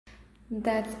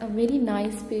That's a very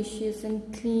nice, spacious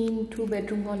and clean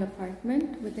 2-bedroom hall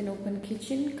apartment with an open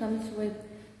kitchen. Comes with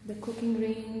the cooking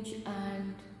range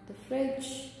and the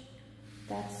fridge.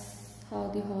 That's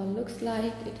how the hall looks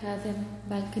like. It has a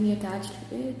balcony attached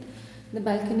to it. The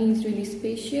balcony is really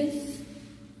spacious.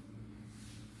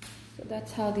 So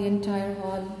that's how the entire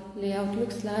hall layout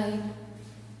looks like.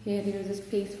 Here there is a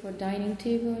space for dining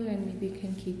table and maybe you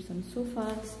can keep some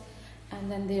sofas.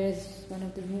 And then there is one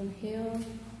of the room here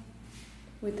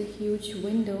with a huge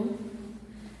window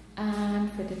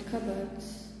and fitted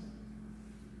cupboards.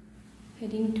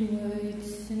 Heading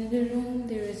towards another room,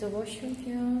 there is a washroom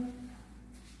here.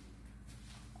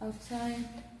 Outside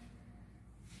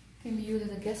can be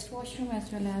used as a guest washroom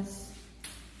as well as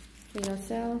for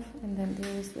yourself. And then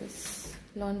there is this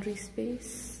laundry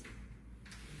space.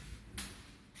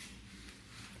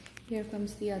 Here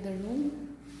comes the other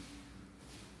room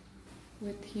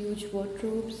with huge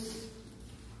wardrobes,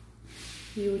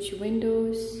 huge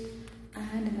windows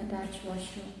and an attached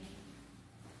washroom.